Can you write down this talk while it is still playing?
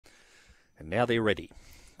And now they're ready.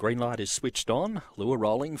 Green light is switched on. Lure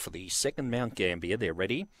rolling for the second Mt-Gambier. They're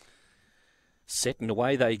ready. Set and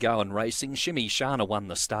away they go and racing. Shimmy Shana won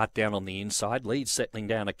the start down on the inside. Lead settling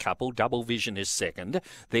down a couple. Double Vision is second.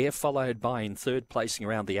 They're followed by in third placing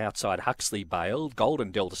around the outside Huxley Bale.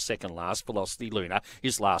 Golden Delta second last. Velocity Luna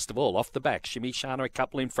is last of all. Off the back, Shimmy Shana a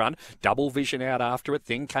couple in front. Double Vision out after it.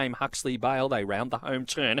 Then came Huxley Bale. They round the home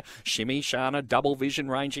turn. Shimmy Shana, Double Vision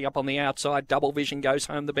ranging up on the outside. Double Vision goes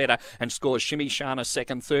home the better and scores Shimmy Shana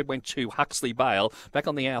second. Third went to Huxley Bale. Back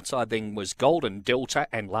on the outside then was Golden Delta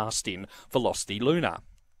and last in Velocity Luna.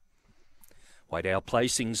 Weighed our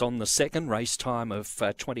placings on the second, race time of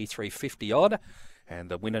 23.50 odd,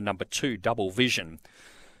 and the winner number 2, Double Vision.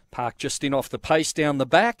 Parked just in off the pace down the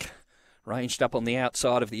back, ranged up on the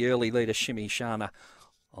outside of the early leader Shimmy Shana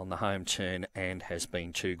on the home turn and has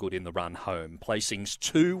been too good in the run home. Placings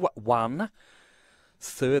 2-1.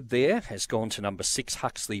 Third there has gone to number 6,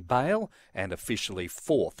 Huxley Bale, and officially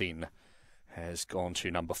fourth in has gone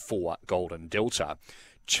to number 4, Golden Delta.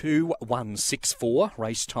 2-1-6-4,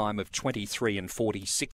 race time of 23 and 46